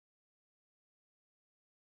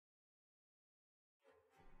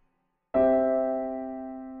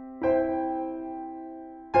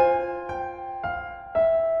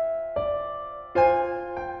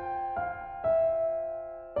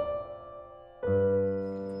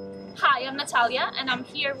I'm Natalia, and I'm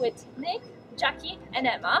here with Nick, Jackie and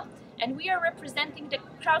Emma, and we are representing the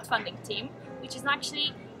crowdfunding team, which is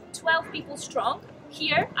actually 12 people strong,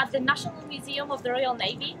 here at the National Museum of the Royal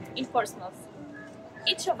Navy in Portsmouth.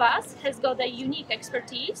 Each of us has got a unique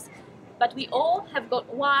expertise, but we all have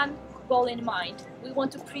got one goal in mind. We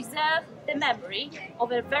want to preserve the memory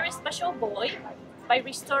of a very special boy by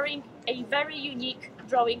restoring a very unique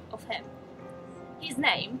drawing of him. His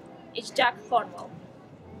name is Jack Cornwell.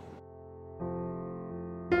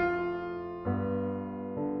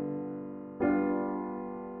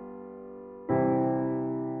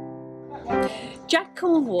 Jack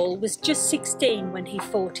Cornwell was just 16 when he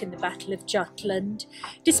fought in the Battle of Jutland.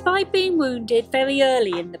 Despite being wounded very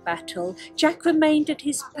early in the battle, Jack remained at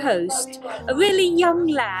his post, a really young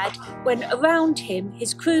lad, when around him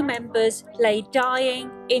his crew members lay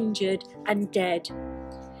dying, injured and dead.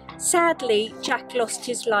 Sadly, Jack lost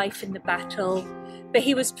his life in the battle, but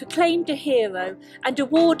he was proclaimed a hero and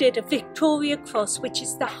awarded a Victoria Cross, which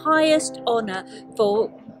is the highest honour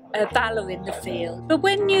for valour in the field. But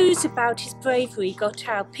when news about his bravery got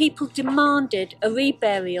out, people demanded a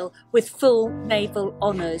reburial with full naval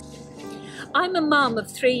honours. I'm a mum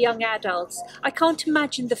of 3 young adults. I can't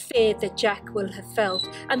imagine the fear that Jack will have felt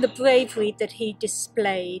and the bravery that he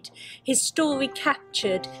displayed. His story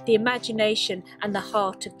captured the imagination and the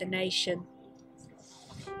heart of the nation.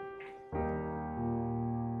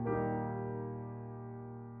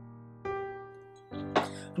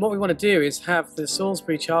 And what we want to do is have the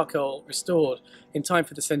Salisbury charcoal restored in time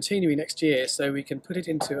for the centenary next year, so we can put it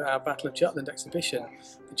into our Battle of Jutland exhibition,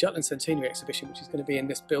 the Jutland Centenary exhibition, which is going to be in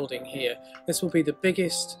this building here. This will be the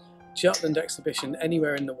biggest Jutland exhibition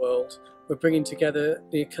anywhere in the world. We're bringing together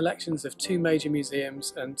the collections of 2 major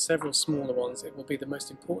museums and several smaller ones. It will be the most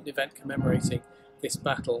important event commemorating this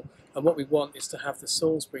battle, and what we want is to have the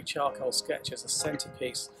Salisbury charcoal sketch as a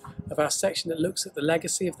centrepiece of our section that looks at the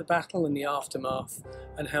legacy of the battle and the aftermath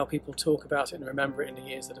and how people talk about it and remember it in the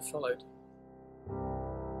years that have followed.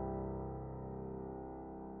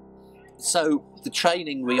 So the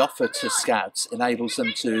training we offer to Scouts enables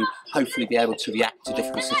them to hopefully be able to react to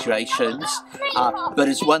difficult situations, but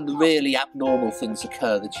as when really abnormal things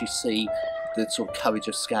occur that you see the sort of courage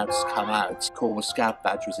of Scouts come out, Cornwell Scout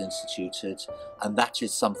Badge was instituted, and that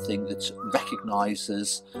is something that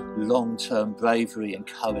recognises long-term bravery and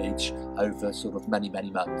courage over sort of many,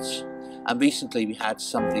 many months. And recently we had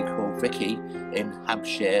somebody called Vicky in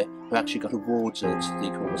Hampshire who actually got awarded the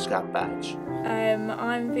Cornwell Scout Badge.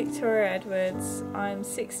 I'm Victoria Edwards. I'm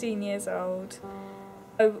 16 years old.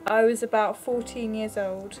 I was about 14 years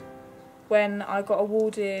old when I got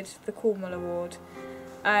awarded the Cornwell Award.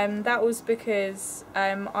 That was because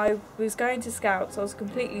I was going to Scouts. I was a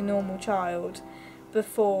completely normal child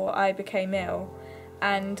before I became ill,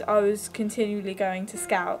 and I was continually going to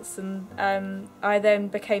Scouts, and I then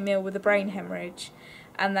became ill with a brain hemorrhage,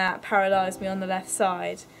 and that paralysed me on the left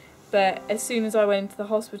side. But as soon as I went into the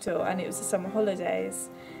hospital, and it was the summer holidays,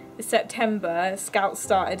 in September, Scouts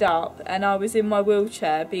started up, and I was in my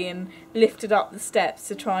wheelchair being lifted up the steps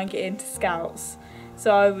to try and get into Scouts.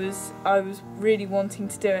 So I was really wanting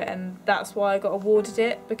to do it, and that's why I got awarded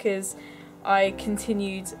it, because I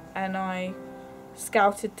continued and I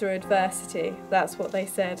scouted through adversity. That's what they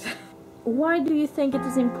said. Why do you think it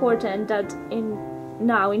is important that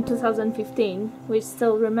now in 2015 we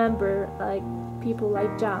still remember people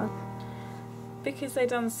like Jack? Because they've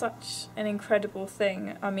done such an incredible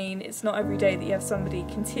thing. I mean, it's not every day that you have somebody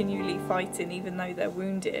continually fighting even though they're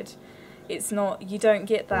wounded. You don't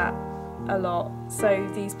get that a lot, so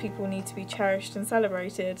these people need to be cherished and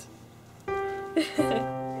celebrated.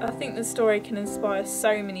 I think the story can inspire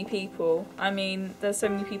so many people. I mean, there's so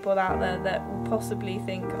many people out there that will possibly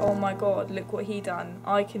think, oh my god, look what he done,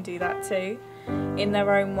 I can do that too, in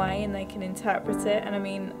their own way, and they can interpret it. And I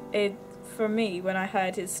mean, for me, when I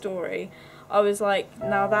heard his story, I was like,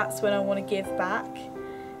 now that's when I want to give back.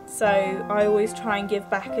 So I always try and give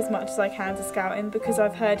back as much as I can to Scouting, because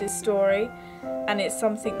I've heard his story and it's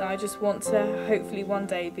something that I just want to hopefully one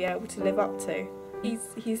day be able to live up to.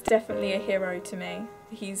 He's definitely a hero to me.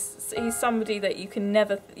 He's somebody that you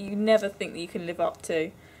never think that you can live up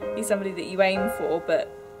to. He's somebody that you aim for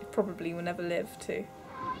but probably will never live to.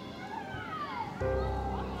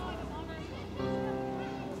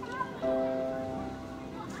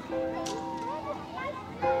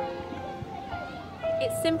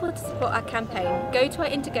 It's simple to support our campaign. Go to our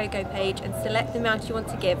Indiegogo page and select the amount you want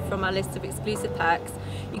to give from our list of exclusive perks.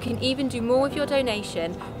 You can even do more with your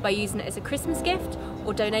donation by using it as a Christmas gift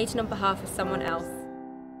or donating on behalf of someone else.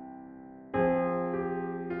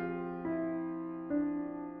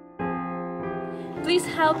 Please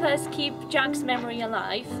help us keep Jack's memory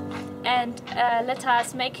alive and let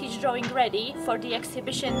us make his drawing ready for the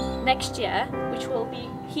exhibition next year, which will be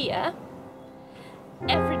here.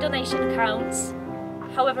 Every donation counts,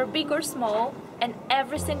 however big or small, and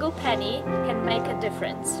every single penny can make a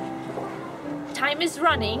difference. Time is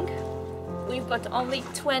running. We've got only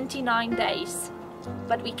 29 days,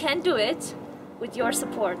 but we can do it with your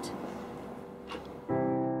support.